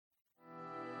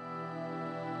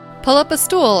Pull up a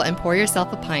stool and pour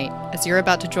yourself a pint as you're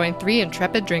about to join three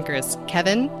intrepid drinkers,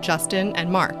 Kevin, Justin,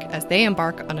 and Mark, as they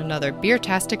embark on another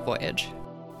beer-tastic voyage.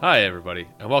 Hi, everybody,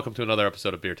 and welcome to another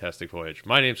episode of Beer-tastic Voyage.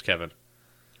 My name's Kevin.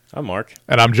 I'm Mark.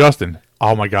 And I'm Justin.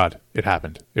 Oh my God, it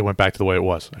happened. It went back to the way it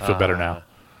was. I feel better now.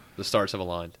 The stars have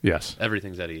aligned. Yes.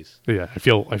 Everything's at ease. Yeah, I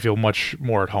feel much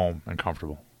more at home and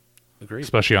comfortable. Agreed.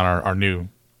 Especially on our new,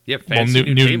 fancy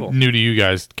new table. new to you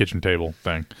guys kitchen table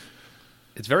thing.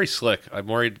 It's very slick. I'm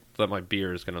worried that my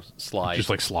beer is going to slide. Just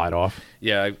like slide off.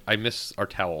 Yeah, I miss our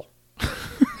towel.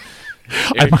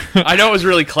 I know it was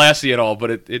really classy and all, but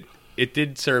it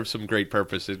did serve some great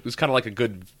purpose. It was kind of like a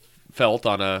good felt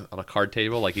on a card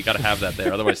table. Like, you got to have that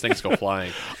there, otherwise things go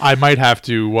flying. I might have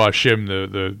to shim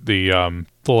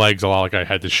the legs a lot, like I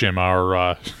had to shim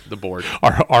our the board,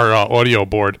 our audio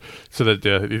board, so that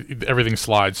everything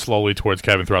slides slowly towards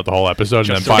Kevin throughout the whole episode,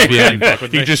 and then by the end,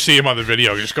 you can just see him on the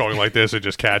video just going like this and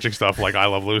just catching stuff like I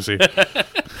Love Lucy.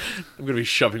 I'm gonna be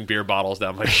shoving beer bottles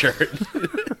down my shirt.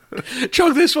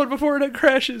 Chug this one before it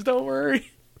crashes. Don't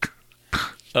worry.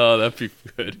 Oh, that'd be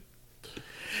good.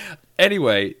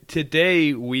 Anyway,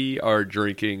 today we are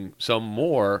drinking some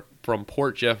more from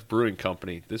Port Jeff Brewing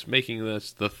Company. This making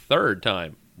this the third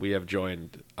time we have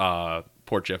joined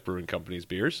Port Jeff Brewing Company's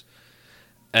beers.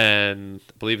 And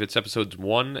I believe it's episodes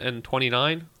 1 and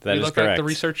 29. That is correct. The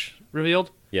research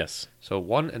revealed? Yes. So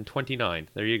 1 and 29.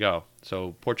 There you go.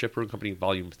 So Port Jeff Brewing Company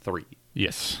Volume 3.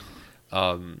 Yes.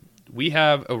 We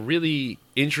have a really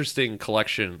interesting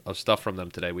collection of stuff from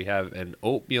them today. We have an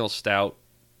oatmeal stout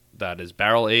that is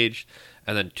barrel aged,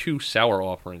 and then 2 sour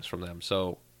offerings from them.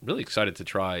 So I'm really excited to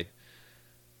try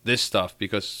this stuff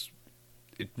because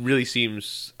it really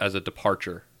seems as a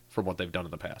departure from what they've done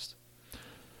in the past.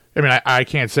 I mean, I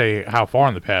can't say how far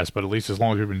in the past, but at least as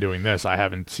long as we've been doing this, I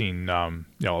haven't seen a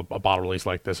bottle release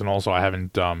like this, and also I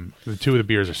haven't. The 2 of the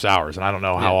beers are sours, and I don't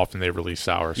know how often they've released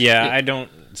sours. Yeah, I don't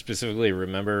specifically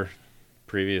remember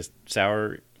previous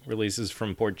sour releases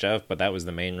from Port Jeff, but that was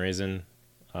the main reason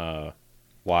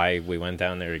why we went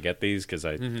down there to get these, because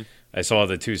I saw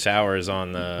the 2 sours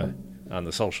on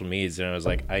the social medias, and I was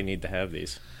like, I need to have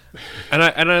these. And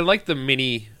I like the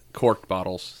mini corked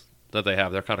bottles that they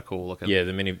have. They're kind of cool looking. Yeah,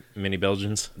 the mini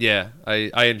Belgians. Yeah,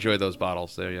 I enjoy those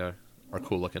bottles. They are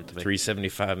cool looking to me.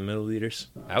 375 milliliters.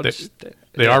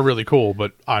 They are really cool,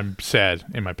 but I'm sad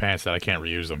in my pants that I can't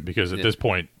reuse them, because at this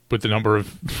point, with the number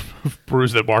of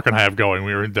brews that Mark and I have going,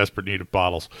 we were in desperate need of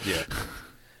bottles. Yeah.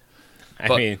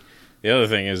 I mean, the other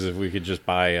thing is if we could just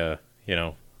buy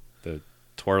the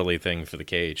twirly thing for the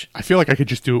cage. I feel like I could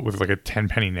just do it with like a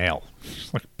 10-penny nail.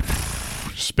 Just like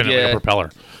spin it like a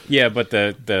propeller. Yeah, but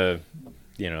the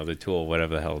tool,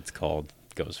 whatever the hell it's called,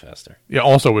 goes faster. Yeah,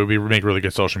 also it would make really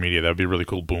good social media. That would be a really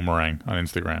cool boomerang on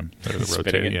Instagram.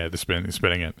 Spinning it? Yeah,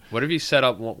 spinning it. What if you set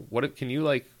up? Can you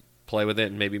like play with it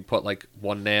and maybe put like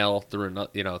one nail through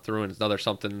another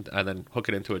something and then hook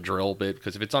it into a drill bit?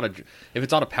 Because if it's on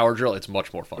a power drill, it's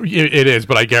much more fun. It is,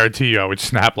 but I guarantee you, I would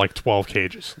snap like 12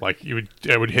 cages. Like it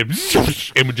would hit,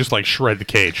 it would just like shred the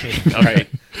cage. Okay,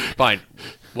 fine.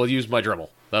 We'll use my Dremel.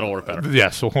 That'll work better. Yeah,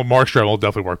 so Mark's Dremel will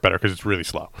definitely work better because it's really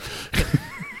slow.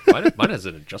 Mine has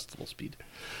an adjustable speed.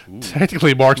 Ooh.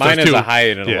 Technically, Mark's mine does has too. a high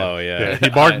and a low.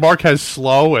 Yeah. Mark has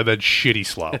slow and then shitty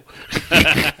slow.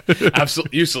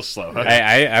 Absolutely useless slow. Huh?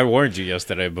 I warned you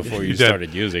yesterday before you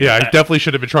started using it. Yeah, I definitely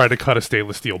should have been trying to cut a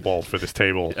stainless steel bolt for this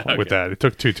table with that. It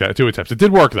took two attempts. It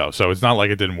did work though, so it's not like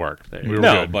it didn't work. But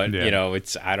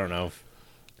it's I don't know,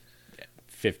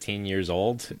 15 years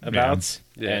old about,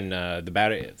 and the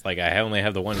battery. It's like I only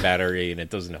have the one battery, and it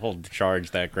doesn't hold the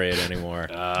charge that great anymore.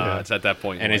 It's at that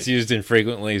point, and it's used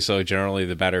infrequently, so generally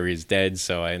the battery is dead.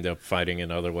 So I end up finding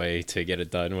another way to get it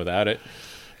done without it.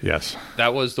 Yes,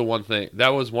 that was the one thing. That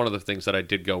was one of the things that I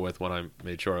did go with when I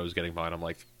made sure I was getting mine. I'm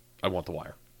like, I want the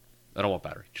wire. I don't want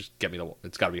battery. Just get me the.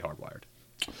 It's got to be hardwired.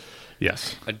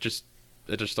 Yes, I just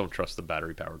don't trust the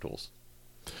battery power tools.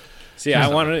 See, I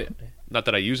wanted. Not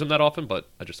that I use them that often, but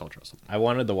I just don't trust them. I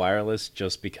wanted the wireless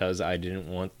just because I didn't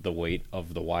want the weight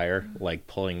of the wire, like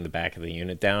pulling the back of the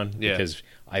unit down. Yeah. Because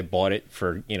I bought it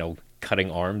for, cutting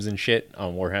arms and shit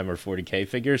on Warhammer 40K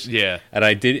figures. Yeah. And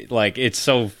I did, it's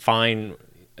so fine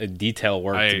detail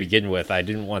work to begin with. I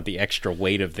didn't want the extra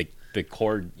weight of the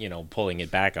cord, pulling it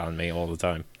back on me all the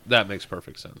time. That makes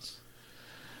perfect sense.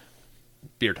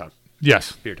 Beer time.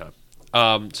 Yes. Beer time.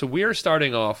 So we are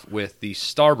starting off with the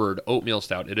Starboard Oatmeal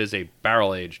Stout. It is a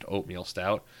barrel-aged oatmeal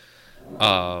stout.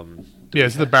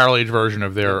 It's the barrel-aged version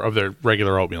of their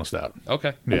regular oatmeal stout.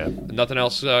 Okay. Yeah. Nothing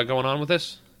else going on with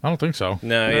this? I don't think so.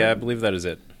 No, I believe that is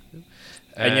it.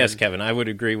 And yes, Kevin, I would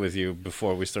agree with you.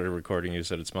 Before we started recording, you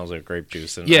said it smells like grape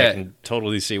juice, and I can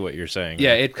totally see what you're saying.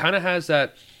 Yeah, it kind of has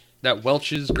that that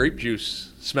Welch's grape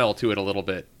juice smell to it a little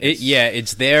bit.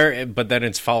 It's there, but then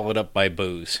it's followed up by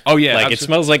booze. Oh, yeah, like absolutely. it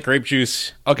smells like grape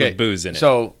juice with booze in it.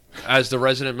 So, as the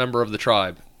resident member of the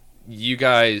tribe, you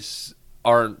guys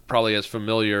aren't probably as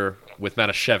familiar with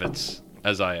Manischewitz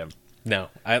as I am. No,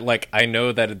 I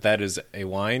know that is a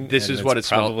wine. This and is what it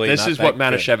smells. probably This not is that what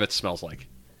good. Manischewitz smells like.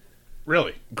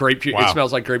 Really? Grape juice. Wow. It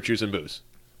smells like grape juice and booze.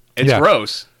 It's Yeah.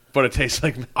 gross, but it tastes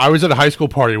like. I was at a high school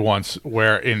party once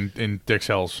where in Dix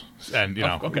Hills, and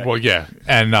okay. well, yeah,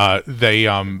 and they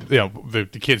the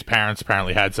kid's parents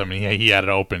apparently had some, and he had it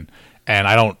open, and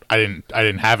I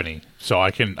didn't have any, so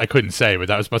I couldn't say, but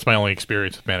that's my only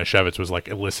experience with Manischewitz was like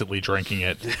illicitly drinking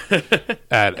it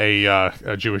at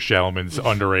a Jewish gentleman's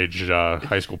underage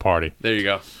high school party. There you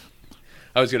go.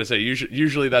 I was gonna say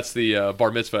usually that's the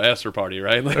bar mitzvah after party,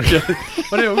 right? Like,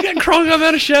 but anyway, we're getting crunk on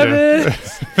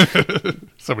Manischewitz.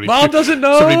 Somebody Mom doesn't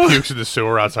know. Somebody pukes in the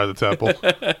sewer outside the temple.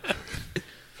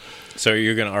 So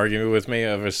you're going to argue with me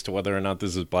as to whether or not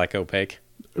this is black opaque?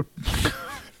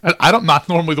 I'm not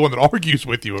normally the one that argues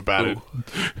with you about it.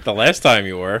 The last time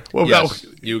you were. Well, Yes,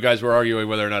 you guys were arguing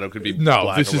whether or not it could be no,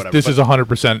 black this or is whatever. this but- is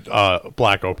 100%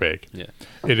 black opaque. Yeah.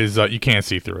 It is. You can't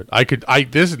see through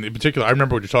it. This in particular. I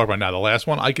remember what you're talking about now. The last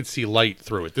one, I could see light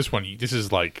through it. This one, this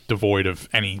is like devoid of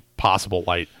any possible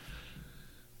light.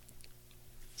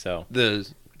 So the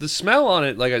smell on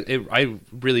it, like it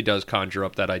really does conjure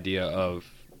up that idea of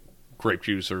grape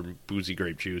juice or boozy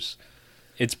grape juice.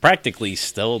 it's practically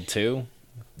stilled too.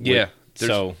 Yeah.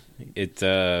 So it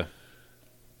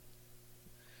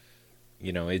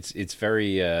it's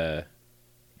very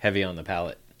heavy on the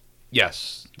palate.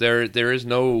 Yes, there's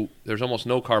almost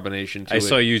no carbonation to it. I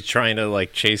saw you trying to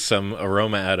like chase some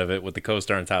aroma out of it with the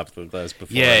coaster on top of the glass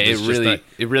before. Yeah, It's just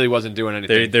it really wasn't doing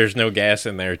anything. there's no gas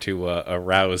in there to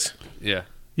arouse. Yeah.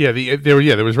 Yeah,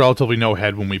 there was relatively no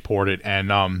head when we poured it, and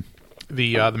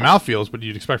the mouthfeel is what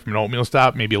you'd expect from an oatmeal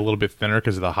stout, maybe a little bit thinner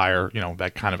because of the higher,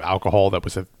 that kind of alcohol that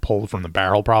was pulled from the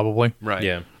barrel, probably. Right.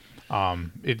 Yeah.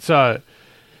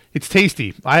 It's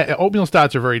tasty. Oatmeal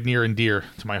stouts are very near and dear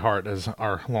to my heart, as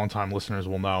our longtime listeners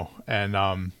will know. And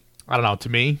I don't know. To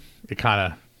me, it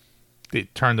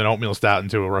turned an oatmeal stout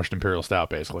into a Russian Imperial stout,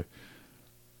 basically.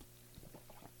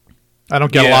 I don't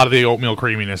get a lot of the oatmeal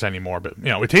creaminess anymore, but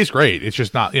it tastes great. It's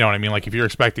just not, you know what I mean. Like if you're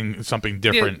expecting something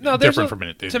different, different from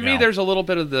it. To me, there's a little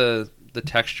bit of the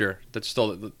texture that's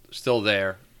still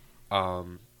there,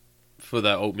 for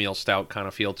the oatmeal stout kind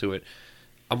of feel to it.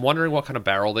 I'm wondering what kind of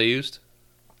barrel they used.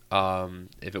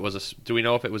 If it was do we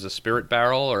know if it was a spirit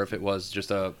barrel or if it was just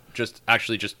a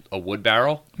wood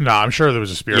barrel? No, I'm sure there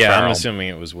was a spirit Yeah, barrel. I'm assuming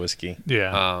it was whiskey.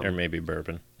 Yeah, Or maybe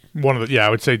bourbon. I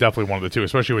would say definitely one of the two,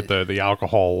 especially with the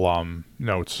alcohol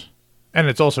notes, and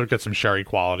it's also got some sherry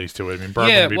qualities to it. I mean,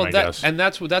 bourbon would be my guess. and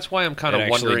that's why I'm kind It of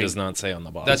actually wondering. does not say on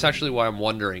the bottle. That's actually why I'm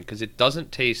wondering, because it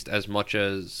doesn't taste as much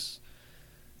as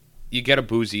you get a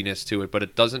booziness to it, but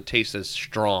it doesn't taste as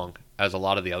strong as a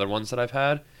lot of the other ones that I've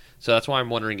had. So that's why I'm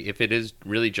wondering if it is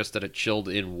really just that it chilled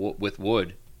in with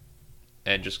wood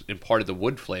and just imparted the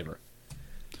wood flavor.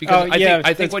 Because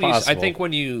I think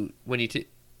when you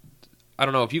I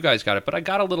don't know if you guys got it, but I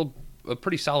got a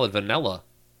pretty solid vanilla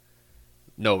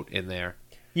note in there.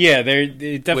 Yeah,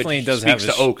 it definitely which does speaks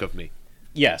have to oak of me.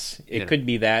 Yes, it could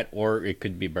be that, or it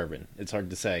could be bourbon. It's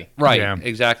hard to say. Right, Yeah.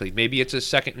 exactly. Maybe it's a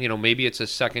second,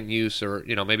 use, or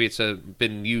maybe it's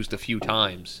been used a few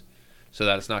times, so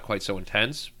that it's not quite so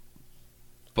intense.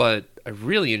 But I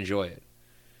really enjoy it.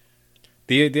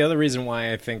 The other reason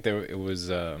why I think there was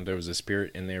a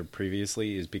spirit in there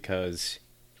previously is because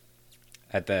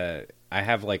I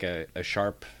have like a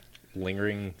sharp,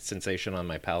 lingering sensation on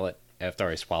my palate after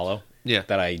I swallow. Yeah.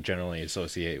 That I generally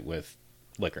associate with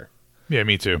liquor. Yeah,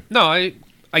 me too. No,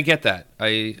 I get that.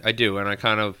 I do,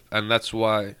 and that's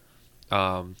why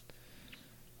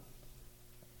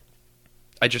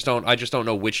I just don't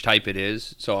know which type it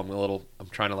is, so I'm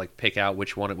trying to like pick out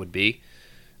which one it would be.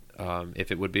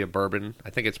 If it would be a bourbon, I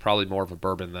think it's probably more of a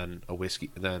bourbon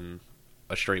than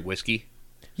a straight whiskey.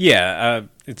 Yeah,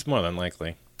 it's more than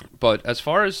likely. But as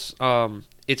far as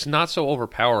it's not so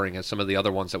overpowering as some of the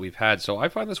other ones that we've had, so I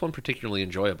find this one particularly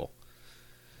enjoyable.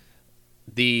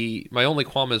 My only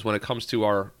qualm is when it comes to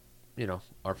our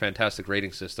fantastic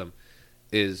rating system,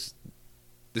 is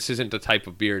this isn't the type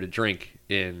of beer to drink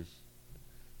in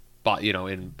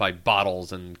by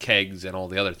bottles and kegs and all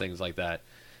the other things like that.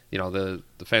 The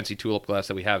fancy tulip glass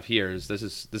that we have here is this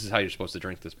is how you're supposed to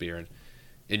drink this beer and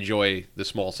enjoy the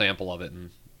small sample of it, and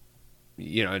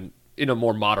and in a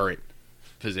more moderate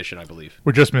position, I believe.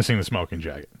 We're just missing the smoking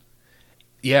jacket.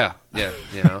 Yeah.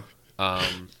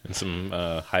 Um, And some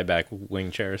high back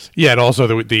wing chairs. Yeah, and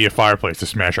also the fireplace to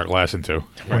smash our glass into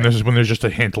when there's just a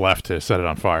hint left to set it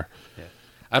on fire.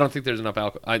 I don't think there's enough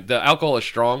alcohol. The alcohol is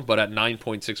strong, but at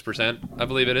 9.6%, I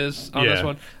believe it is on this Yeah.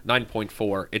 one.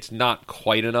 9.4. It's not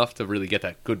quite enough to really get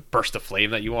that good burst of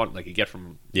flame that you want, like you get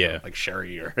from like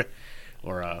sherry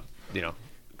or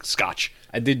scotch.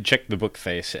 I did check the book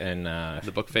face, and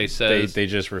The book face says they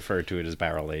just refer to it as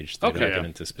barrel aged. They okay, don't get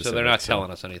into specifics, so they're not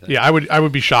telling us anything. Yeah, I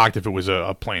would be shocked if it was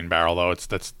a plain barrel though.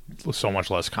 That's so much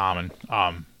less common.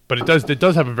 But it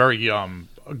does have a very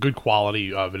good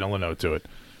quality vanilla note to it.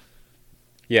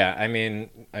 Yeah, I mean,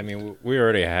 we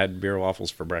already had beer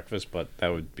waffles for breakfast, but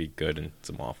that would be good in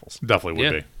some waffles. Definitely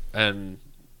would be. And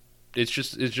it's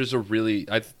just a really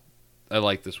I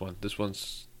like this one. This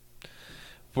one's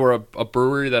for a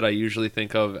brewery that I usually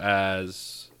think of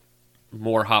as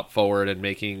more hop forward and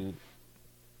making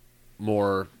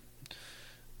more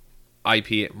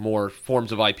more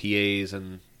forms of IPAs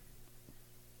and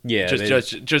Yeah,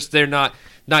 just they're not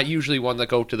usually one that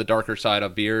go to the darker side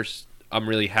of beers. I'm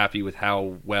really happy with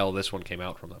how well this one came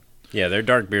out from them. yeah, their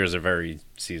dark beers are very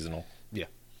seasonal.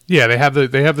 Yeah, they have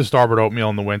the starboard oatmeal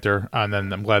in the winter, and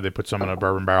then I'm glad they put some in a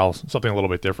bourbon barrel, something a little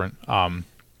bit different.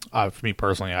 For me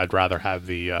personally, I'd rather have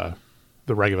the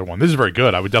regular one. This is very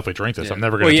good. I would definitely drink this. Yeah. I'm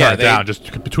never going to turn it down.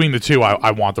 Just between the two,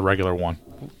 I want the regular one.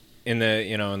 In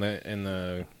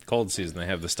the cold season, they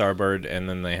have the Starbird, and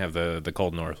then they have the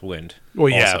Cold North Wind. Well,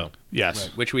 yeah, also,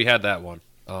 yes, Which we had that one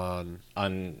on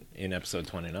in episode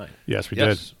 29. yes, we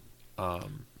yes.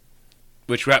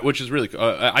 Which is really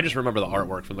I just remember the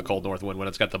artwork from the Cold North Wind when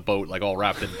it's got the boat like all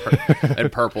wrapped in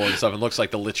purple and stuff. It looks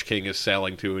like the Lich King is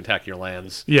sailing to attack your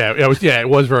lands. did. Yeah, it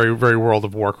was very very World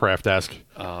of Warcraft esque.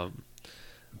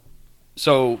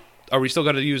 So are we still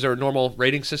going to use our normal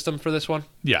rating system for this one?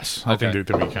 Yes, I Okay. think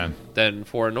that we can. Then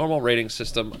for a normal rating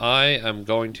system, I am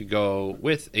going to go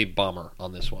with a bomber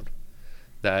on this one.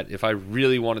 That if I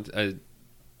really wanted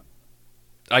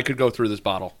I could go through this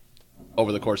bottle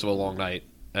over the course of a long night.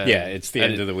 And, Yeah, it's the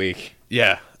end of the week.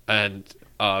 Yeah, and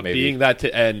Maybe. being that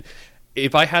and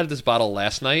if I had this bottle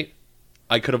last night,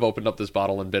 I could have opened up this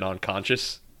bottle and been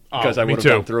unconscious because I me would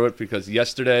have gone too. through it. Because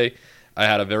yesterday I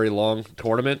had a very long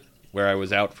tournament where I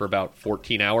was out for about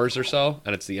 14 hours or so,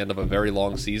 and it's the end of a very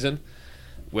long season.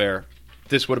 Where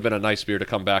this would have been a nice beer to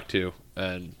come back to,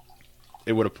 and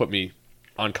it would have put me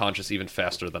unconscious even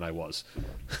faster than I was.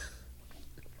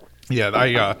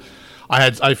 Yeah,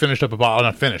 I finished up a bottle.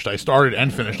 Not finished. I started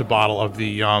and finished a bottle of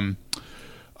the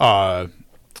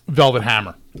Velvet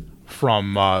Hammer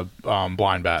from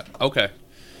Blind Bat. Okay,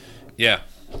 yeah,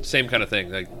 same kind of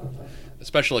thing, like a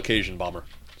special occasion bomber.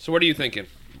 So what are you thinking?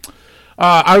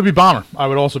 I would be bomber. I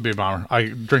would also be a bomber. I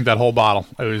drink that whole bottle.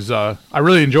 It was. I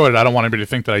really enjoyed it. I don't want anybody to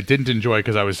think that I didn't enjoy it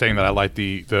because I was saying that I liked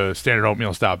the standard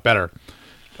oatmeal stout better.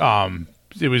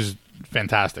 It was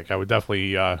fantastic. I would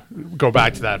definitely go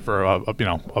back to that for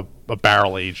a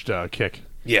barrel aged kick.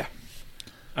 Yeah,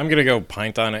 I'm gonna go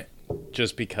pint on it,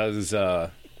 just because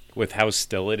with how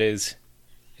still it is,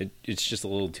 it's just a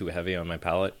little too heavy on my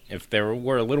palate. If there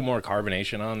were a little more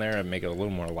carbonation on there, I'd make it a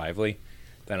little more lively.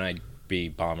 Then I'd be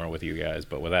bomber with you guys.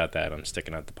 But without that, I'm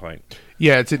sticking at the pint.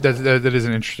 Yeah, that is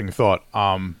an interesting thought.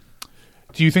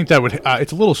 Do you think that would?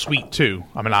 It's a little sweet too.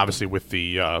 I mean, obviously with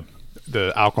the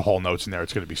alcohol notes in there,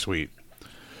 it's going to be sweet.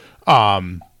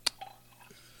 Do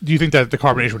you think that the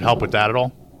carbonation would help with that at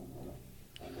all?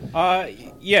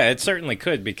 Yeah, it certainly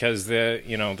could, because yeah,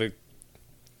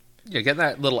 getting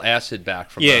that little acid back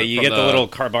from you get the little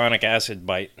carbonic acid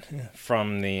bite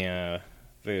from the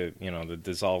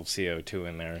dissolved CO2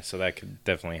 in there, so that could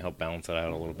definitely help balance it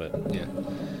out a little bit.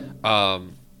 Yeah.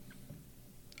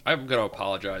 I'm gonna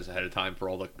apologize ahead of time for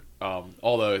all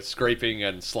the scraping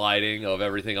and sliding of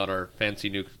everything on our fancy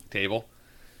new table,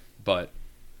 but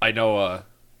I know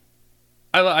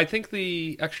I think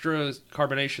the extra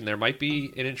carbonation there might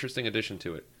be an interesting addition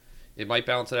to it. It might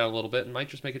balance it out a little bit and might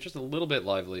just make it just a little bit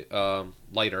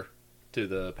lighter to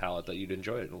the palate, that you'd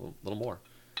enjoy it a little more.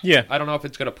 Yeah. I don't know if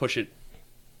it's gonna push it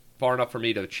far enough for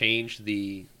me to change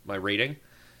my rating,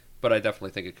 but I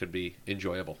definitely think it could be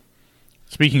enjoyable.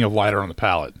 Speaking of lighter on the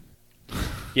palate,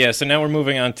 Yeah, so now we're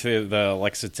moving on to the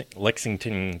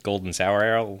Lexington Golden Sour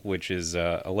Ale, which is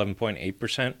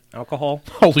 11.8% alcohol.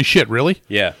 holy shit! Really?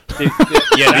 Yeah.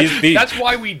 That's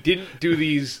why we didn't do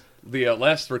the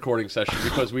last recording session,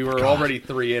 because we were already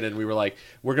 3 in, and we were like,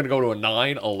 we're going to go to a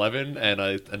 9, 11, and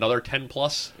another 10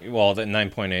 plus. Well, the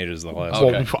 9.8 is the last.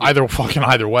 Okay. Well,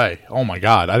 either way. Oh my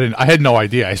god! I had no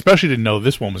idea. I especially didn't know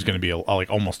this one was going to be like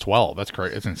almost 12. That's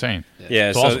crazy. It's insane. Yeah,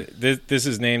 It's so awesome. this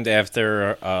is named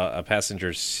after a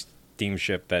passenger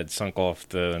steamship that sunk off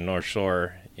the North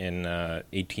Shore in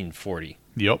 1840.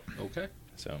 Yep. Okay.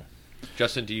 So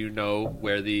Justin, do you know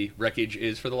where the wreckage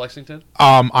is for the Lexington?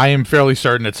 I am fairly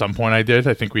certain at some point I did.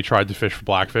 I think we tried to fish for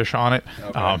blackfish on it.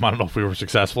 Okay. I don't know if we were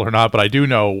successful or not, but I do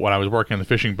know when I was working on the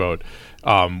fishing boat,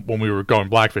 when we were going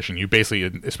blackfishing, you basically,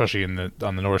 especially on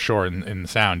the North Shore in the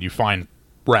Sound, you find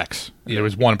wrecks. Yeah. There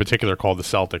was one in particular called the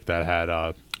Celtic that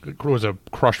had it was a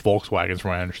crushed Volkswagen, from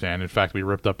what I understand. In fact, we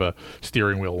ripped up a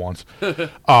steering wheel once.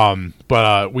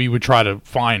 But we would try to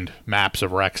find maps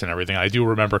of wrecks and everything. I do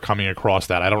remember coming across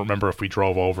that. I don't remember if we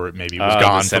drove over it. Maybe it was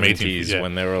gone the from 70s 18.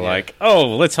 when they were like,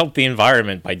 "Oh, let's help the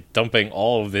environment by dumping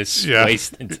all of this Yeah.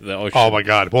 waste into the ocean." Oh my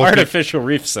God! Well, Artificial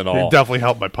reefs and all. it definitely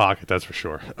helped my pocket, that's for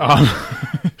sure.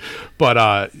 But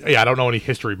yeah, I don't know any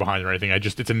history behind it or anything.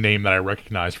 It's a name that I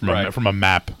recognize from Right. from a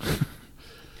map.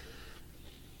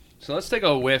 So let's take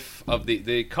a whiff of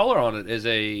the color on it is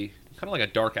a kind of like a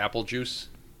dark apple juice.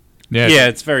 Yeah, Yeah,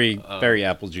 it's very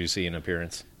apple juicy in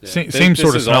appearance. same This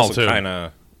sort of is smell also too. kind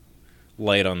of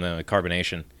light on the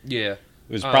carbonation. Yeah. It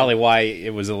was probably why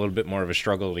it was a little bit more of a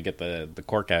struggle to get the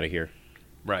cork out of here.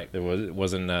 Right. There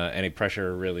wasn't any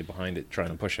pressure really behind it trying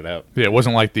to push it out. Yeah, it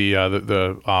wasn't like the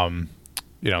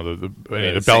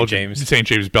St. Belgian James. St.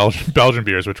 James Belgian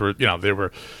beers, which were they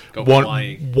were Go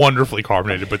flying. wonderfully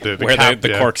carbonated, but the Where cap, the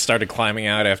yeah. cork started climbing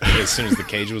out as soon as the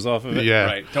cage was off of it. Yeah.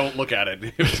 Right. Don't look at it.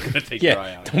 It was going to take your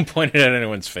eye Yeah, out. don't point it at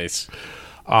anyone's face.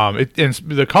 And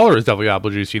the color is definitely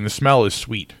apple juicy, and the smell is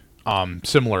sweet.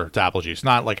 Similar to apple juice,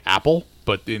 not like apple,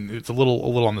 but it's a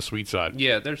little on the sweet side.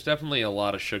 Yeah, there's definitely a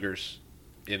lot of sugars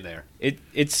in there.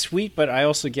 It's sweet, but I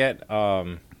also get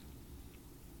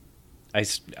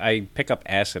I pick up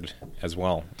acid as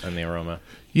well in the aroma.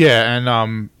 Yeah,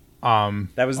 and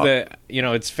That was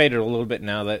it's faded a little bit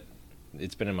now that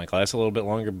it's been in my class a little bit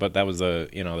longer, but that was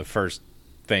the first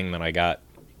thing that I got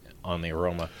on the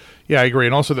aroma. yeah, I agree,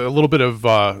 and also a little bit of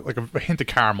like a hint of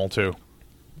caramel too.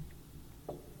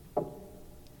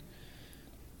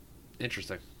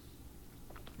 Interesting.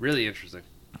 Really interesting.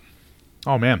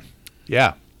 Oh man,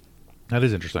 yeah, that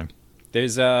is interesting.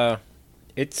 There's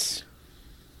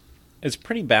it's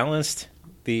pretty balanced.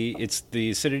 The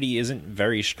acidity isn't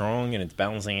very strong, and it's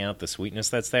balancing out the sweetness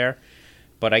that's there.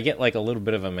 But I get like a little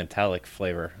bit of a metallic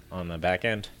flavor on the back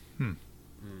end.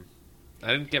 I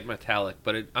didn't get metallic,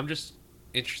 but I'm just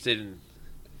interested in.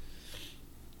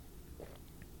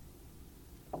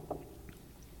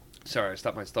 Sorry, I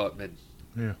stopped my thought mid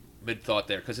thought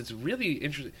there because it's really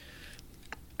interesting.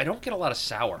 I don't get a lot of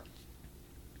sour.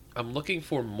 I'm looking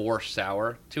for more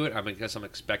sour to it. I guess I'm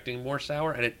expecting more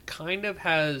sour, and it kind of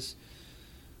has.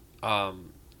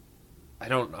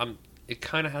 It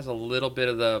kind of has a little bit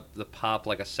of the pop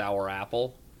like a sour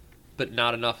apple, but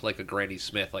not enough like a Granny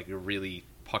Smith, like a really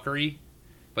puckery,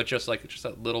 but just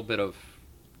that little bit of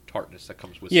tartness that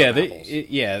comes with some apples.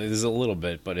 There's a little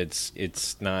bit, but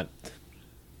it's not.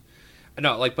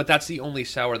 No, but that's the only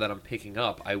sour that I'm picking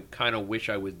up. I kind of wish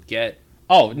I would get.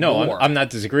 Oh no, more. I'm not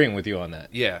disagreeing with you on that.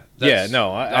 Yeah.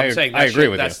 I'm saying I agree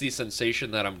with that's you. the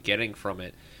sensation that I'm getting from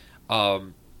it. I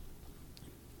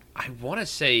want to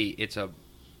say it's a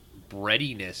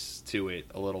breadiness to it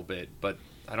a little bit, but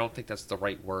I don't think that's the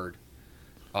right word.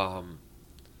 No,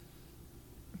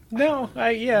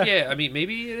 Yeah, I mean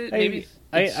maybe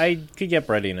I could get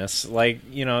breadiness,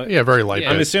 Yeah, very light. Yeah.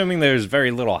 I'm bit. assuming there's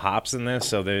very little hops in this,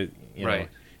 so that Right.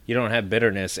 you don't have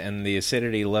bitterness, and the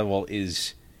acidity level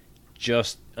is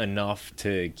just enough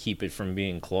to keep it from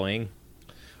being cloying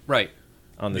right.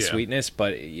 on the Yeah. sweetness,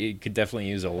 but it could definitely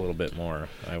use a little bit more.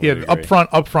 I would Yeah, agree.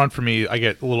 up front for me, I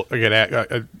get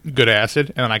a good acid,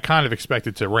 and then I kind of expect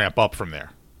it to ramp up from there,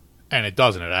 and it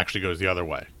doesn't. It actually goes the other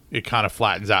way. It kind of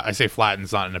flattens out. I say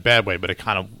flattens not in a bad way, but it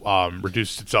kind of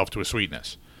reduces itself to a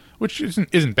sweetness, which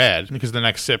isn't bad because the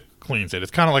next sip cleans it.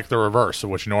 It's kind of like the reverse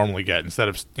of what you normally get. Instead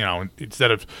of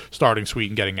starting sweet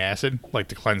and getting acid, like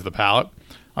to cleanse the palate,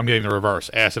 I'm getting the reverse: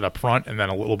 acid up front, and then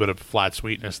a little bit of flat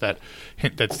sweetness that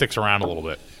sticks around a little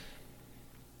bit.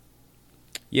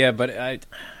 Yeah, but I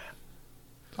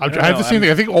don't have know, the same thing.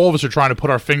 I think all of us are trying to put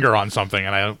our finger on something,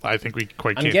 and I think we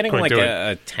I'm can't getting quite like do it.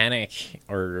 a tannic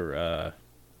or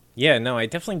I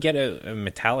definitely get a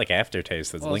metallic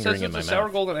aftertaste that's Well, it lingering says in it's my a sour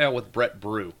mouth. golden ale with Brett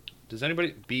Brew. Does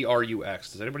anybody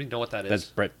BRUX? Does anybody know what that is? That's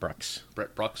Brett Brooks,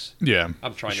 Brett Brooks. Yeah.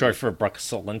 I'm trying short to. for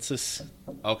Bruxellensis.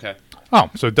 Okay. Oh,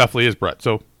 so it definitely is Brett.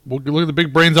 So look at the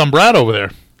big brains on Brad over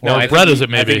there. No, Or I Brett think is it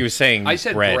I think maybe? he was saying I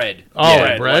said bread. bread. Oh,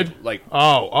 Yeah, bread? Like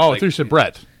I thought you said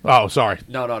Brett. Oh, sorry.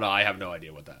 no. I have no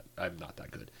idea what that. I'm not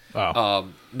that good. Oh.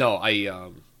 No, I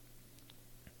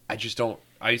just don't.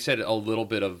 I said a little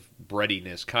bit of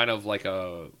breadiness, kind of like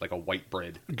a white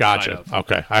bread. Gotcha. Kind of.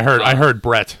 Okay. I heard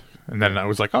Brett, and then I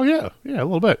was like, oh yeah, a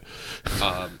little bit.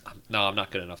 No, I'm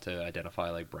not good enough to identify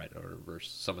like Brett or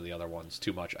some of the other ones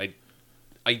too much.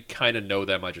 I kind of know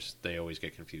them. They always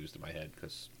get confused in my head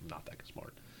because I'm not that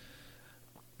smart.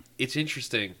 It's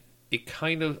interesting.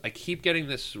 I keep getting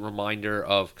this reminder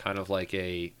of kind of like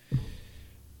a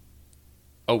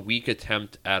weak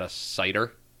attempt at a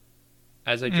cider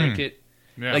as I drink it.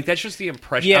 Yeah. Like that's just the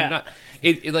impression. Yeah. I'm not.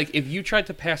 Like if you tried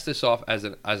to pass this off as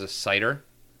a cider,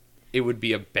 it would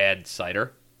be a bad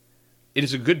cider. It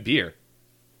is a good beer,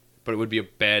 but it would be a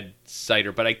bad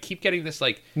cider. But I keep getting this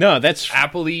like No, that's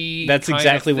appley. That's kind of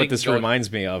exactly what thing this going-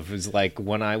 reminds me of. Is like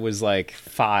when I was like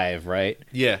 5, right?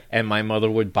 Yeah. And my mother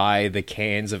would buy the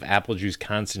cans of apple juice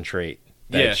concentrate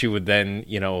that Yeah. she would then,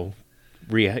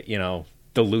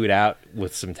 dilute out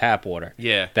with some tap water.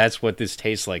 Yeah. That's what this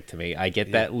tastes like to me. I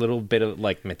get that little bit of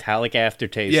like metallic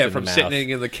aftertaste. Yeah, in from the mouth. sitting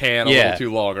in the can a Yeah. little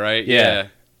too long, right? Yeah.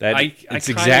 That, I it's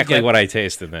kinda exactly get- what I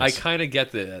taste in this. I kind of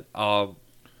get that.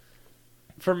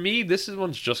 For me,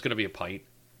 one's just going to be a pint.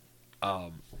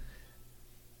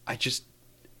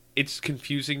 It's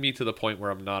confusing me to the point where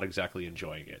I'm not exactly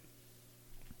enjoying it.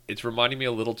 It's reminding me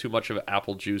a little too much of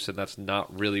apple juice, and that's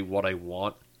not really what I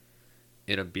want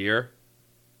in a beer.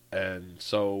 And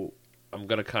so I'm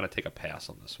going to kind of take a pass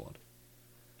on this one.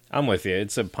 I'm with you.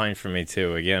 It's a pint for me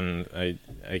too. Again,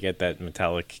 I get that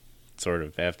metallic sort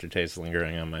of aftertaste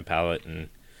lingering on my palate, and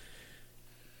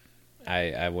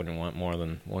I wouldn't want more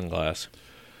than one glass.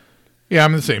 Yeah,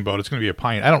 I'm in the same boat. It's going to be a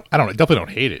pint. I definitely don't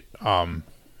hate it.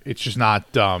 It's just not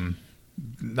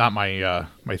my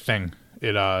my thing.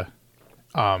 It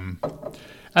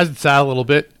as it sat a little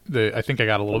bit, I think I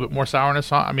got a little bit more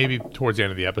sourness on. Maybe towards the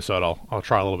end of the episode, I'll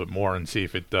try a little bit more and see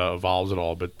if it evolves at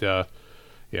all. But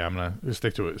yeah, I'm gonna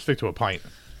stick to it. Stick to a pint.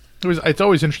 It's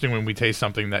always interesting when we taste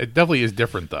something that it definitely is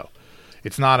different though.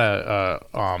 It's not a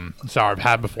sour I've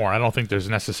had before. I don't think there's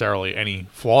necessarily any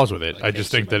flaws with it. I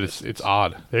just think that it's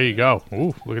odd. There you go.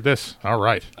 Ooh, look at this. All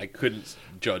right. I couldn't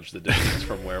judge the distance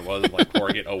from where it was. I'm like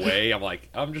pouring it away. I'm like,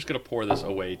 I'm just going to pour this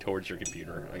away towards your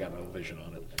computer. I got no vision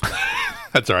on it.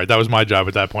 That's all right. That was my job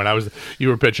at that point. You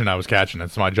were pitching, I was catching.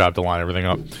 It's my job to line everything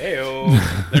up.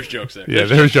 Heyo. There's jokes there. Yeah,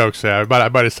 there's jokes. Yeah, I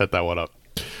might have set that one up.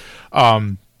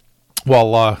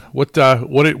 Well, what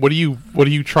are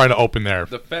you trying to open there?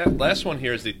 The last one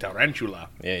here is the Tarantula.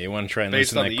 Yeah, you want to try and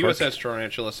Based listen on to the that cork? USS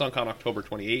Tarantula, sunk on October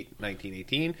 28,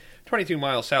 1918, 22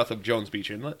 miles south of Jones Beach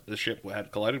Inlet. The ship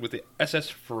had collided with the SS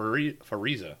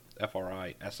Frisia,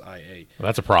 F-R-I-S-I-A. Well,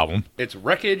 that's a problem. Its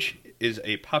wreckage is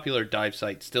a popular dive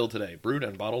site still today, brewed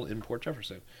and bottled in Port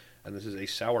Jefferson. And this is a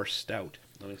sour stout.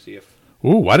 Let me see if...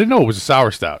 Ooh, I didn't know it was a sour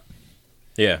stout.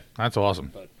 Yeah. That's awesome.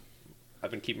 But I've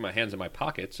been keeping my hands in my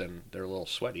pockets, and they're a little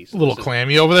sweaty. So A little this is-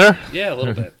 clammy over there. Yeah, a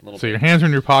little bit. So your hands are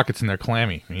in your pockets and they're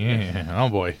clammy. Yeah. Oh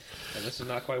boy. And this is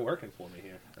not quite working for me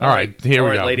here. All right, here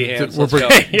we go. lady hands, We're let's go.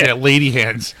 yeah, lady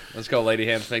hands. Let's go, lady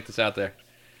hands. Make this out there.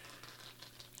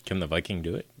 Can the Viking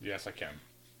do it? Yes, I can.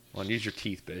 Well, use your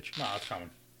teeth, bitch. No, it's coming.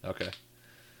 Okay.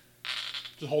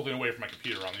 Just holding away from my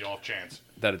computer on the off chance.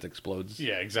 That it explodes.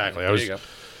 Yeah, exactly. I There was you go.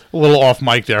 a little off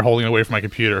mic there, holding away from my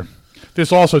computer.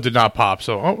 This also did not pop,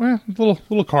 so a little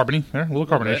carbony there, a little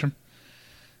carbonation.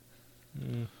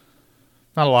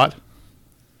 Not a lot.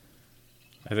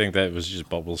 I think that was just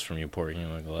bubbles from you pouring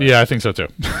in the glass. Yeah, I think so too.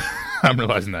 I'm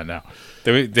realizing that now.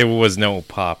 There was no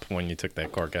pop when you took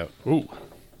that cork out. Ooh.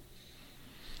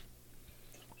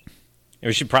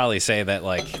 We should probably say that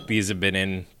like these have been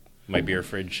in my beer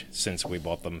fridge since we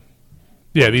bought them.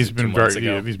 Yeah, these have 2 been months very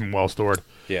ago? these have been well stored.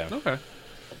 Yeah. Okay.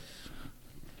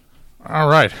 All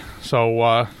right. So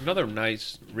Another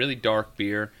nice, really dark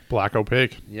beer. black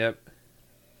opaque. Yep.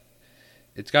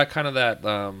 It's got kind of that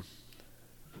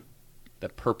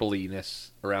that purpliness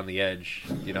around the edge,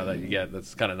 that you get.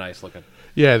 That's kind of nice looking.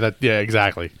 Yeah,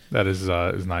 exactly. That is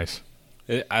nice.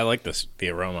 I like the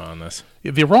aroma on this.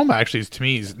 Yeah, the aroma actually, to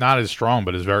me, is not as strong,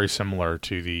 but is very similar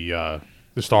to the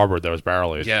Starboard that was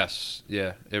barrel aged. Yes,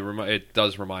 yeah. It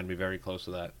does remind me very close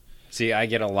to that. See, I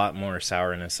get a lot more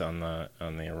sourness on the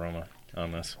aroma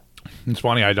on this. It's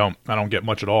funny, I don't get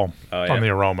much at all Oh, yeah? on the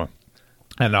aroma,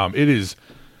 and it is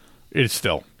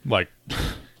still like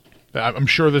I'm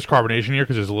sure there's carbonation here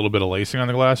because there's a little bit of lacing on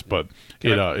the glass, but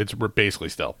it's basically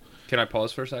still. Can I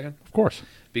pause for a second? Of course.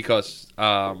 Because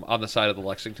on the side of the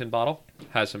Lexington bottle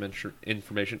has some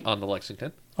information on the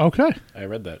Lexington. Okay. I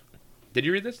read that. Did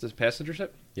you read this? This passenger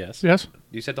ship? Yes. Yes.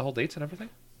 You said the whole dates and everything?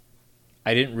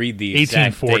 I didn't read the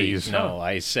exact 1840s. date. No,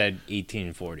 I said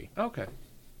 1840. Okay.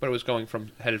 But it was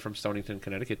headed from Stonington,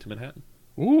 Connecticut to Manhattan.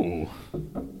 Ooh.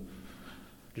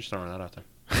 Just throwing that out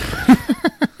there.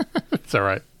 It's all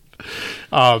right.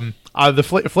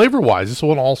 The flavor wise, this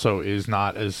one also is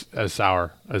not as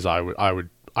sour as I would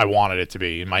I wanted it to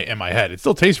be in my head. It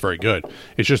still tastes very good.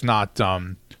 It's just not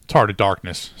Tart of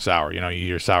Darkness sour. You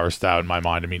hear sour stout, and my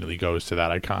mind immediately goes to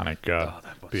that iconic that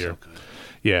was beer. so good.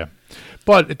 Yeah.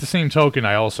 But at the same token,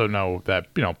 I also know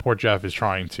that Port Jeff is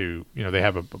trying to they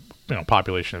have a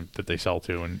population that they sell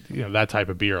to, and that type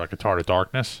of beer like a Tart of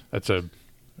Darkness, that's a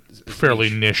fairly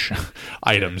niche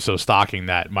item. So stocking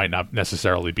that might not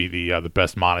necessarily be the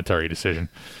best monetary decision.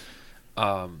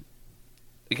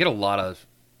 You get a lot of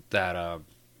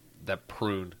that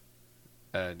prune,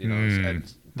 and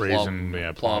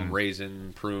and plum,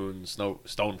 raisin, prune,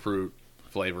 stone fruit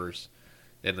flavors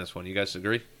in this one. You guys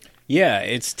agree? Yeah,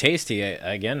 it's tasty.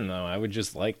 Again, though, I would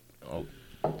just like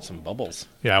some bubbles.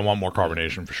 Yeah, I want more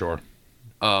carbonation for sure.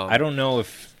 I don't know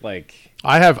if I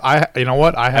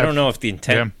don't know if the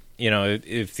intent,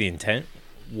 if the intent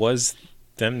was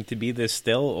them to be this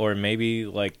still, or maybe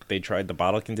they tried to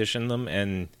bottle condition them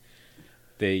and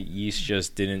the yeast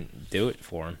just didn't do it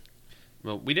for them.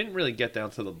 Well, we didn't really get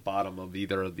down to the bottom of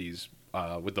either of these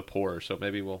with the pour, so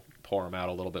maybe we'll pour them out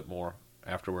a little bit more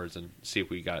afterwards and see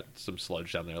if we got some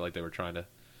sludge down there like they were trying to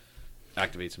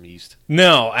activate some yeast.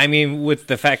 No, I mean, with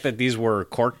the fact that these were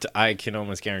corked, I can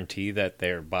almost guarantee that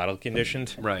they're bottle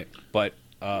conditioned. Right. But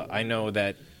I know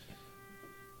that...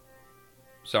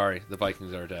 Sorry, the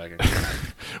Vikings are attacking.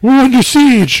 We're under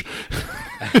siege!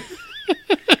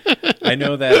 I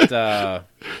know that,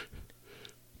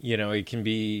 it can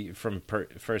be from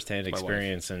first-hand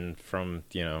experience and from,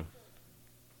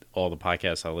 all the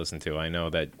podcasts I listen to. I know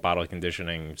that bottle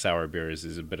conditioning sour beers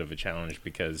is a bit of a challenge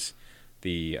because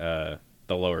the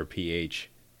lower pH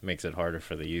makes it harder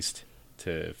for the yeast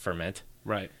to ferment.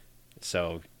 Right.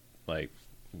 So,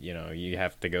 you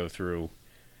have to go through...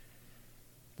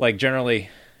 generally,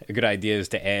 a good idea is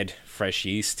to add fresh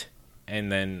yeast.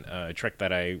 And then a trick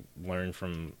that I learned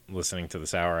from listening to the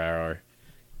Sour Hour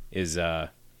is add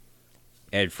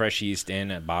fresh yeast in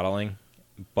at bottling,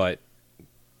 but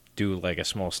do a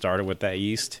small starter with that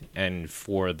yeast. And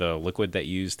for the liquid that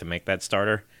you use to make that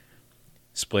starter,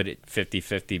 split it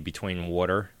 50-50 between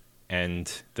water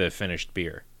and the finished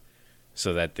beer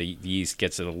so that the yeast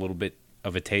gets a little bit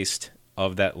of a taste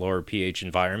of that lower pH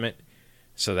environment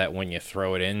so that when you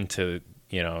throw it into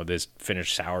this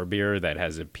finished sour beer that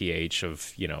has a pH of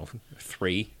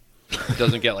 3, it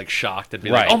doesn't get shocked and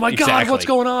be right, oh my god, what's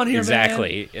going on here?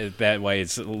 Exactly. Man? That way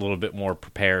it's a little bit more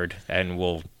prepared and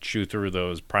will chew through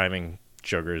those priming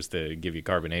sugars to give you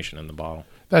carbonation in the bottle.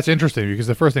 That's interesting because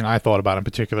the first thing I thought about in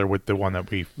particular with the one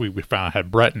that we found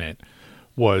had Brett in it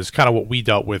was kind of what we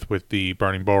dealt with the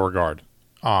Burning Beauregard.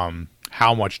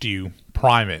 How much do you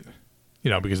prime it?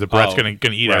 Because the Brett's going to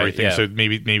eat everything, yeah. So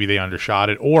maybe they undershot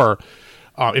it, or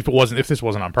if this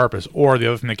wasn't on purpose, or the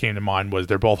other thing that came to mind was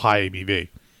they're both high ABV.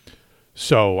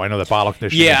 So I know that bottle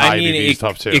conditioning high ABV is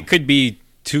tough too. It could be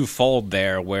twofold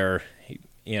there, where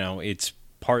it's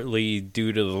partly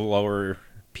due to the lower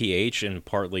pH and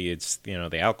partly it's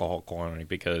the alcohol quantity,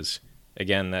 because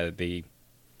again the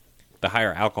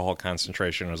higher alcohol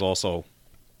concentration is also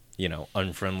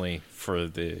unfriendly for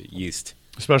the yeast.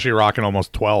 Especially rocking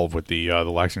almost 12 with the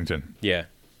Lexington. Yeah.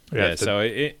 So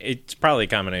it's probably a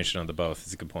combination of the both.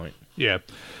 It's a good point. Yeah.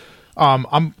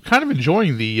 I'm kind of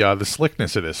enjoying the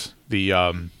slickness of this. The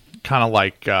kind of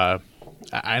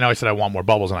I know I said I want more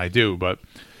bubbles, and I do, but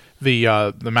the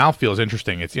mouthfeel is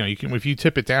interesting. It's you can, if you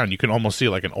tip it down, you can almost see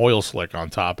an oil slick on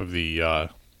top of the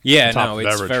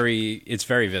it's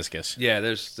very viscous. Yeah,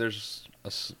 there's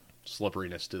a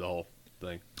slipperiness to the whole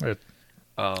thing.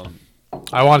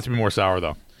 I want it to be more sour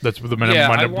though. That's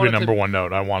my number one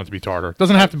note. I want it to be tartar. It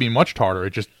doesn't have to be much tartar. It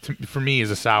just, for me,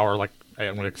 is a sour,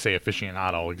 I'm going to say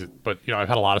aficionado, but I've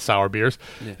had a lot of sour beers.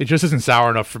 Yeah. It just isn't sour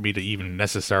enough for me to even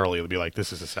necessarily be like,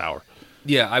 this is a sour.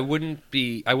 Yeah, I wouldn't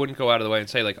go out of the way and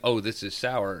say this is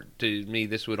sour. To me,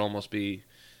 this would almost be,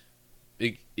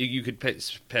 you could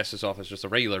pass this off as just a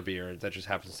regular beer that just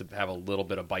happens to have a little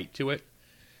bit of bite to it.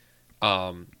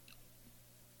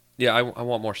 Yeah, I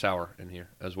want more sour in here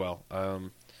as well.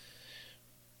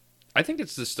 I think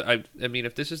it's this. I mean,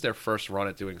 if this is their first run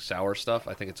at doing sour stuff,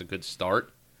 I think it's a good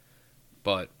start.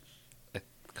 But I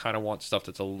kind of want stuff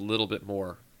that's a little bit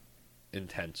more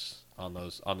intense on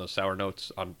those sour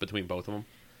notes between both of them,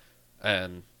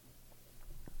 and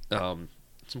some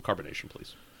carbonation,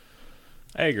 please.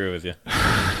 I agree with you.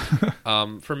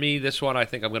 For me, this one I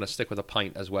think I'm going to stick with a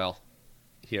pint as well.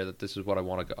 Here, that this is what I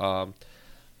want to go.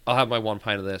 I'll have my 1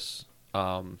 pint of this.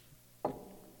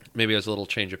 Maybe as a little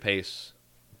change of pace.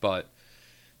 But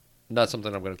that's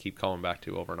something I'm going to keep coming back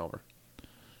to over and over.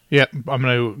 Yeah, I'm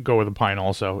going to go with a pint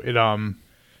also.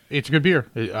 It's a good beer.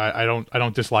 I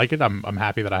don't dislike it. I'm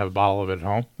happy that I have a bottle of it at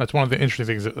home. That's one of the interesting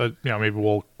things that maybe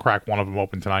we'll crack one of them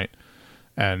open tonight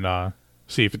and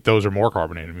see if those are more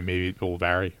carbonated. I mean, maybe it will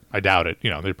vary. I doubt it.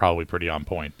 They're probably pretty on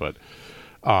point, but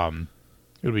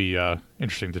it'll be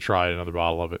interesting to try another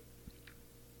bottle of it.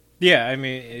 Yeah, I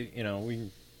mean, we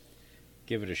can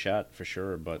give it a shot for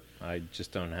sure, but I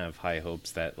just don't have high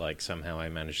hopes that somehow I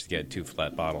managed to get 2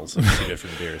 flat bottles of 2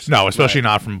 different beers. No, especially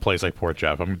not from a place like Port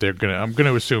Jeff. I'm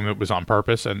gonna assume it was on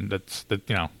purpose, and it's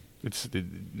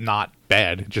not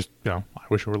bad. Just I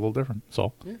wish it were a little different.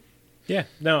 So yeah,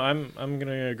 no, I'm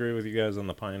gonna agree with you guys on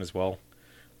the pine as well.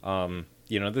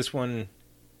 This one,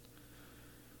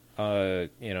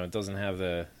 it doesn't have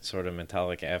the sort of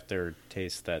metallic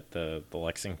aftertaste that the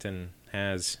Lexington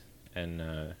has, and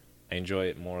I enjoy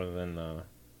it more than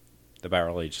the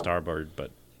barrel aged Starboard,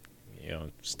 but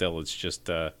still, it's just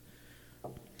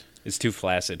it's too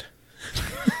flaccid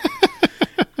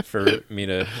for me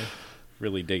to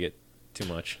really dig it too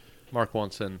much. Mark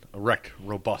wants an erect,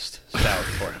 robust stout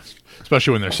for us.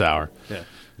 especially when they're sour. Yeah.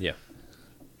 Yeah,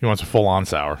 He wants a full-on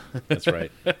sour. that's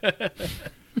right.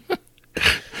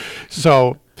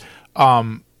 So,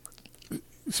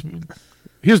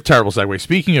 here's a terrible segue.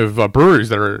 Speaking of breweries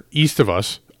that are east of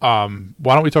us, why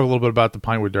don't we talk a little bit about the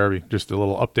Pinewood Derby? Just a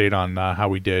little update on how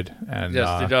we did. And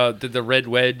Yes. Did the Red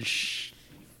Wedge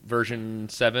version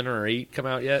 7 or 8 come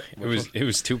out yet? It was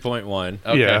 2.1,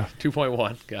 Okay. Yeah.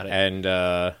 2.1. Got it. and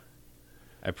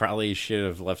I probably should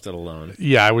have left it alone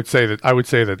yeah, I would say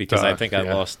that because I think I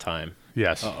yeah. lost time.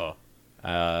 Yes. Uh-oh.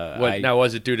 I- Now,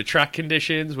 was it due to track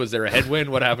conditions? Was there a headwind?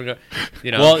 What happened?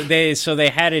 Well, they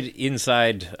had it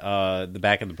inside the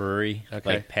back of the brewery,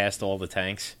 Okay. past all the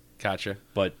tanks. Gotcha.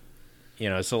 But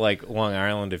so Long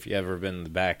Island, if you ever been in the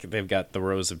back, they've got the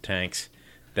rows of tanks.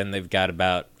 Then they've got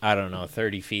about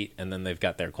 30 feet, and then they've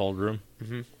got their cold room.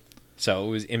 Mm-hmm. So it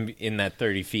was in that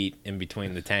 30 feet in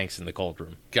between the tanks and the cold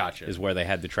room. Gotcha. Is where they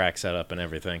had the track set up and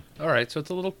everything. All right, so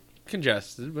it's a little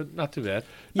congested, but not too bad.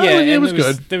 No, Yeah, it and was there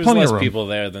good. There was Plenty of less room. people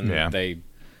there than Yeah. they.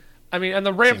 I mean, and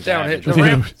the ramp Seems down average. hit the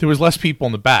ramp. There was less people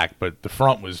in the back, but the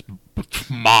front was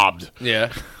mobbed.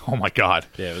 Yeah. Oh my God.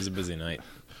 Yeah, it was a busy night.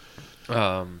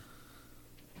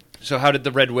 So how did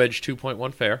the Red Wedge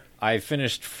 2.1 fare? I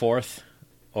finished 4th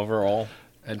overall.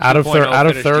 And Out of 2.0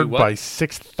 finished third what? by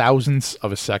 6,000ths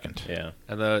of a second. Yeah,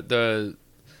 And the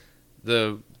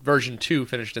version 2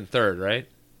 finished in 3rd, right?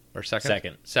 Or 2nd?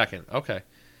 Second. 2nd. Okay.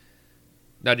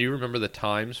 Now, do you remember the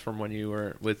times from when you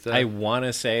were with? I want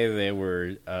to say they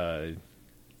were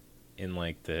in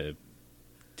the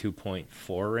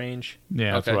 2.4 range.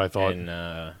 Yeah, that's Okay. what I thought.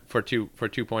 And for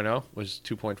 2.0 was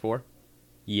 2.4.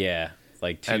 yeah,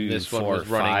 like 2, And this one 4, was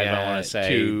running 5. I at want to say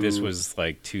 2 this was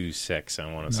like 2.6.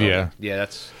 I want to say. Yeah. Yeah,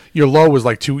 that's Your low was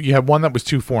like you had one that was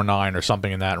 249 or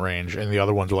something in that range, and the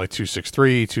other ones were like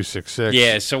 263, 266.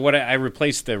 Yeah, so what I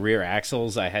replaced the rear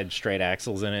axles. I had straight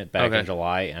axles in it back Okay. in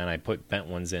July, and I put bent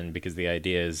ones in because the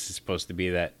idea is supposed to be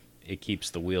that it keeps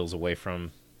the wheels away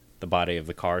from the body of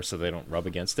the car so they don't rub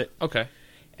against it. okay.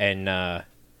 And I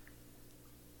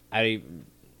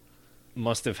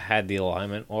must have had the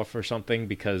alignment off or something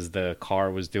because the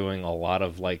car was doing a lot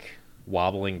of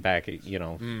wobbling back,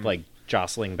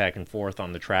 jostling back and forth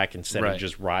on the track instead Right. of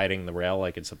just riding the rail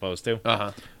like it's supposed to.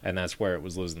 Uh-huh. And that's where it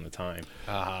was losing the time.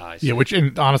 I see. Yeah, which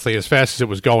and honestly, as fast as it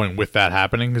was going with that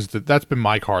happening, because that's been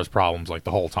my car's problems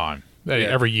the whole time. Yeah.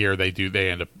 Every year they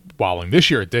end up wobbling.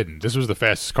 This year it didn't. This was the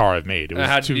fastest car I've made. It was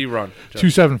How did you run?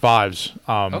 275s.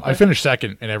 Okay. I finished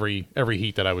second in every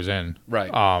heat that I was in. Right.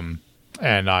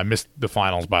 And I missed the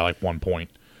finals by 1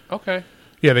 point. Okay.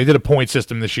 Yeah, they did a point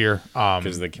system this year.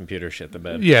 Because the computer shit the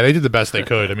bed. Yeah, they did the best they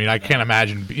could. I mean, I can't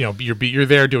imagine. You're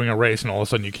there doing a race, and all of a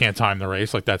sudden you can't time the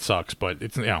race. That sucks. But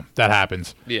it's that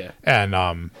happens. Yeah. And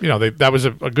that was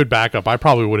a good backup. I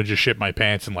probably would have just shit my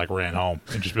pants and ran home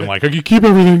and just been like, "You keep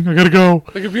everything. I gotta go."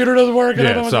 The computer doesn't work. I don't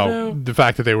know Yeah. what So to do. the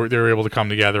fact that they were able to come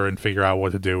together and figure out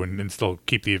what to do and still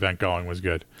keep the event going was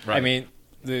good. Right. I mean,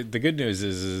 the good news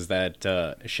is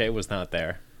that Shay was not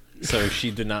there, so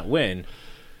she did not win.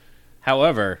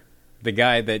 However, the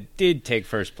guy that did take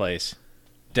first place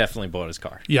definitely bought his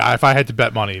car. Yeah, if I had to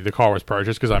bet money, the car was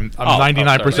purchased because I'm Oh,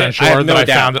 99% sorry. I sure have no that I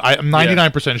doubt. found it. I'm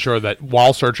 99% sure that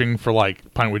while searching for